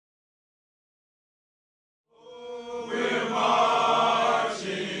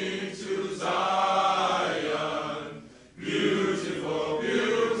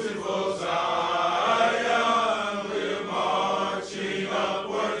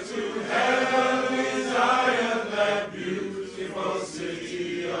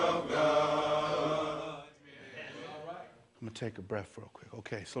going to take a breath real quick.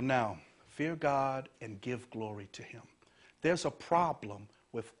 Okay, so now, fear God and give glory to him. There's a problem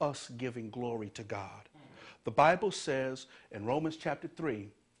with us giving glory to God. The Bible says in Romans chapter 3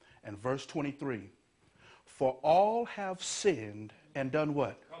 and verse 23, for all have sinned and done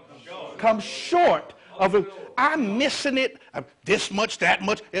what? Come short of it. I'm missing it. This much, that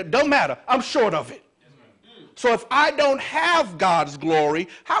much. It don't matter. I'm short of it. So if I don't have God's glory,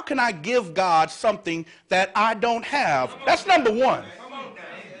 how can I give God something that I don't have? That's number one.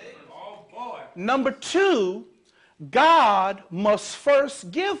 Number two, God must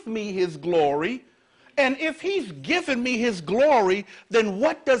first give me his glory. And if he's given me his glory, then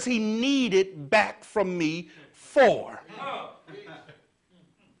what does he need it back from me for?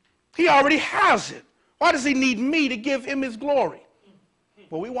 He already has it. Why does he need me to give him his glory?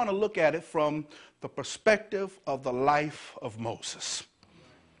 Well, we want to look at it from the perspective of the life of Moses.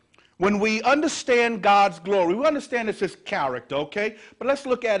 When we understand God's glory, we understand it's his character, okay? But let's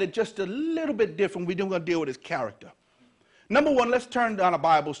look at it just a little bit different. We're going to deal with his character. Number one, let's turn down our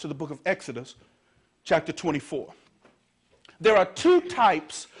Bibles to the book of Exodus, chapter 24. There are two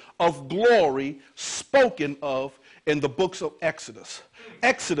types of glory spoken of in the books of Exodus.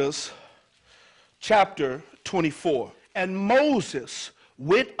 Exodus chapter 24. And Moses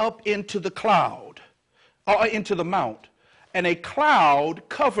went up into the cloud, or into the mount, and a cloud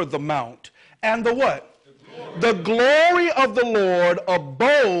covered the mount. And the what? The glory of the Lord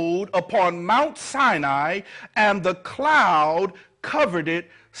abode upon Mount Sinai, and the cloud covered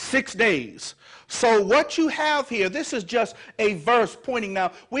it 6 days. So what you have here, this is just a verse pointing.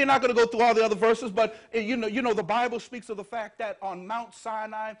 Now, we're not going to go through all the other verses, but you know the Bible speaks of the fact that on Mount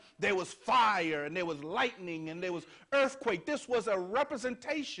Sinai there was fire and there was lightning and there was earthquake. This was a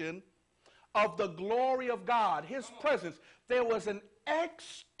representation of the glory of God, his presence. There was an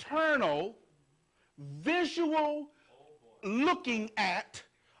external, visual looking at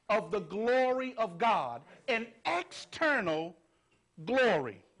of the glory of God. An external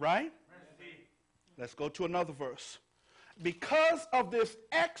glory, right? Let's go to another verse. Because of this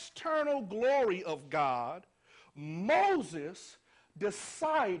external glory of God, Moses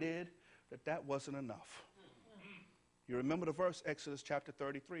decided that that wasn't enough. You remember the verse, Exodus chapter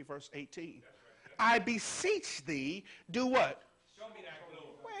 33, verse 18. I beseech thee, do what? Show me that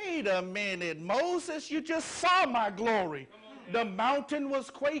glory. Wait a minute, Moses, you just saw my glory. The mountain was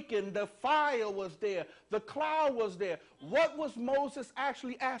quaking. The fire was there. The cloud was there. What was Moses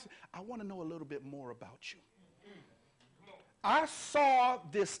actually asking? I want to know a little bit more about you. I saw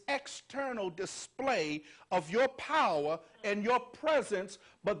this external display of your power and your presence,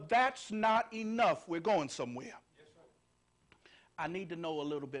 but that's not enough. We're going somewhere. I need to know a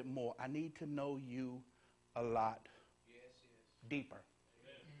little bit more. I need to know you a lot deeper.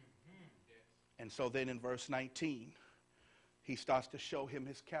 And so then in verse 19, he starts to show him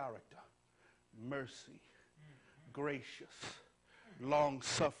his character. Mercy, gracious,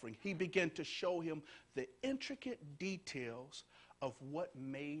 long-suffering. He began to show him the intricate details of what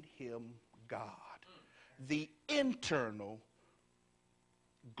made him God. The internal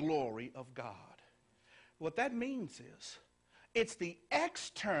glory of God. What that means is, it's the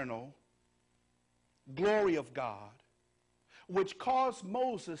external glory of God which caused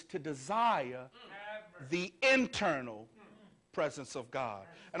Moses to desire the internal presence of God.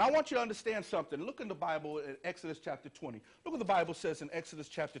 And I want you to understand something. Look in the Bible in Exodus chapter 20. Look what the Bible says in Exodus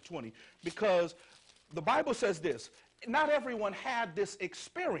chapter 20. Because the Bible says this. Not everyone had this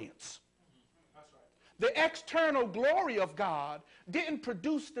experience. The external glory of God didn't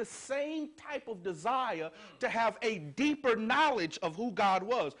produce the same type of desire to have a deeper knowledge of who God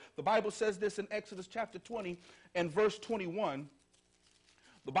was. The Bible says this in Exodus chapter 20 and verse 21.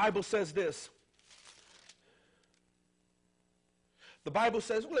 The Bible says this. The Bible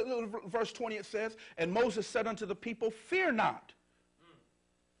says, verse 20 it says, and Moses said unto the people, fear not,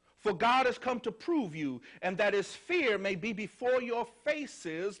 for God has come to prove you, and that his fear may be before your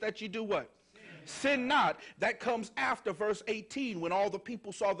faces, that you do what? Sin not. That comes after verse 18, when all the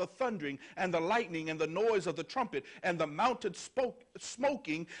people saw the thundering and the lightning and the noise of the trumpet and the mountain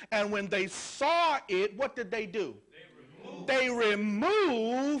smoking. And when they saw it, what did they do? They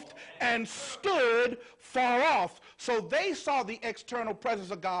removed and stood far off. So they saw the external presence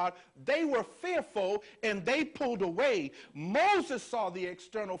of God. They were fearful and they pulled away. Moses saw the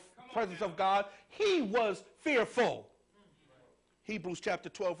external presence of God. He was fearful. Hebrews chapter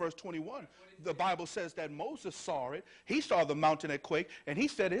 12, verse 21. The Bible says that Moses saw it. He saw the mountain that quaked, and he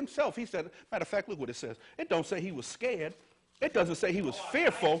said himself, he said, matter of fact, look what it says. It don't say he was scared. It doesn't say he was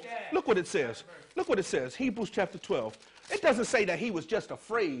fearful. Look what it says. Look what it says. Hebrews chapter 12. It doesn't say that he was just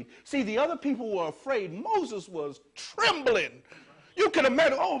afraid. See, the other people were afraid. Moses was trembling. You can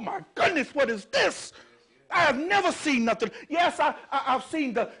imagine, oh my goodness, what is this? I have never seen nothing. Yes, I've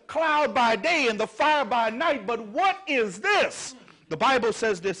seen the cloud by day and the fire by night, but what is this? The Bible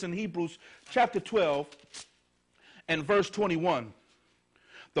says this in Hebrews chapter 12 and verse 21.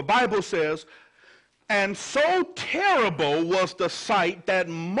 The Bible says, and so terrible was the sight that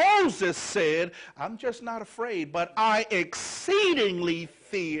Moses said, I'm just not afraid, but I exceedingly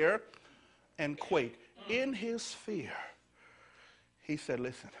fear and quake. In his fear, he said,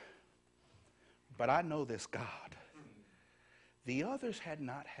 listen, but I know this God. The others had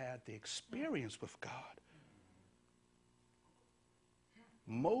not had the experience with God.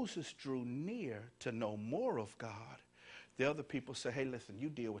 Moses drew near to know more of God. The other people say, hey, listen, you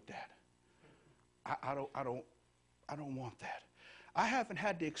deal with that. I don't want that. I haven't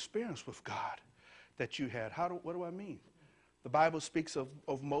had the experience with God that you had. What do I mean? The Bible speaks of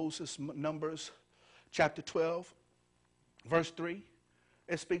Moses, Numbers chapter 12, verse 3.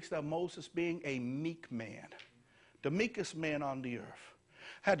 It speaks of Moses being a meek man, the meekest man on the earth.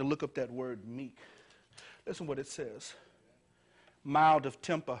 I had to look up that word meek. Listen what it says. Mild of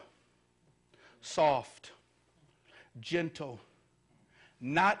temper, soft, gentle,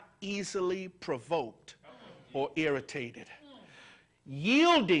 not easily provoked or irritated,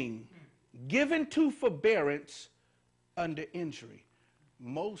 yielding, given to forbearance under injury.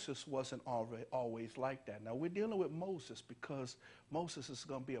 Moses wasn't always like that. Now, we're dealing with Moses because Moses is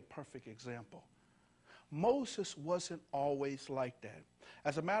going to be a perfect example. Moses wasn't always like that.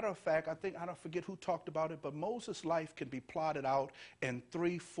 As a matter of fact, I don't forget who talked about it, but Moses' life can be plotted out in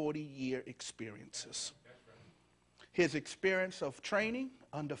 3 40-year experiences. His experience of training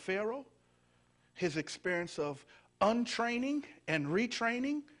under Pharaoh, his experience of untraining and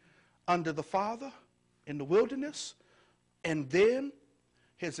retraining under the Father in the wilderness, and then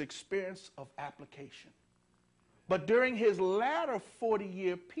his experience of application. But during his latter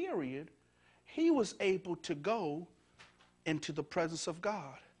 40-year period, he was able to go into the presence of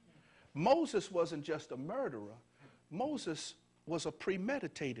God. Moses wasn't just a murderer. Moses was a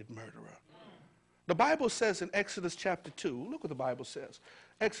premeditated murderer. The Bible says in Exodus chapter 2, look what the Bible says.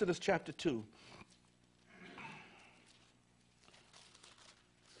 Exodus chapter 2.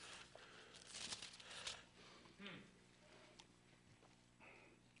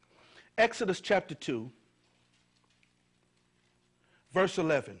 Exodus chapter 2, verse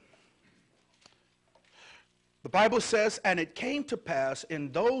 11. The Bible says, and it came to pass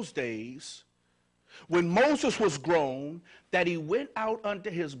in those days, when Moses was grown, that he went out unto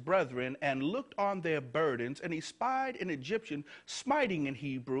his brethren and looked on their burdens, and he spied an Egyptian smiting in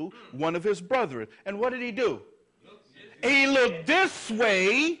Hebrew one of his brethren. And what did he do? He looked this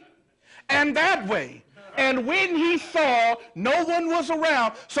way and that way. And when he saw no one was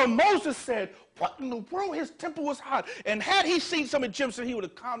around, so Moses said, what in the world? His temper was hot. And had he seen some Egyptian, he would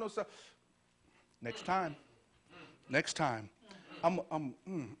have calmed himself. Next time. Next time.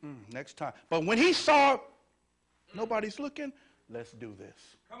 Next time. But when he saw nobody's looking, let's do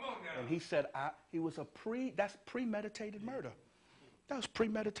this. Come on now. And he said, that's premeditated murder. That was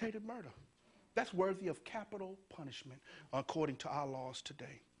premeditated murder. That's worthy of capital punishment according to our laws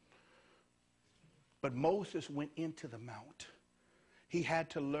today. But Moses went into the mount. He had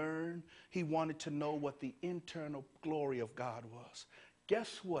to learn. He wanted to know what the internal glory of God was.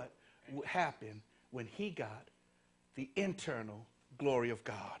 Guess what happened when he got the internal glory of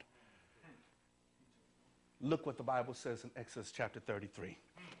God? Look what the Bible says in Exodus chapter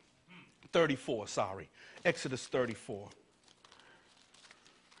 34, sorry. Exodus 34.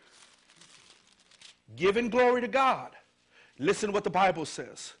 Giving glory to God. Listen to what the Bible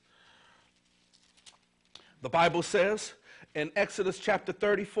says. The Bible says in Exodus chapter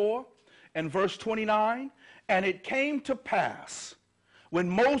 34 and verse 29, and it came to pass when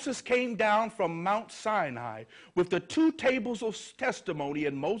Moses came down from Mount Sinai with the 2 tables of testimony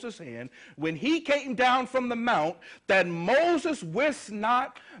in Moses' hand, when he came down from the mount, that Moses wist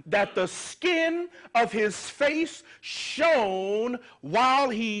not that the skin of his face shone while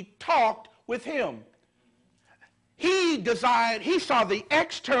he talked with him. He saw the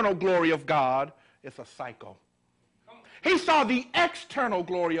external glory of God. It's a cycle. He saw the external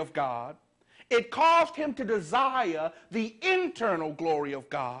glory of God. It caused him to desire the internal glory of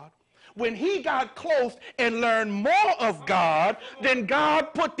God. When he got close and learned more of God, then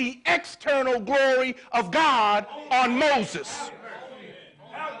God put the external glory of God on Moses.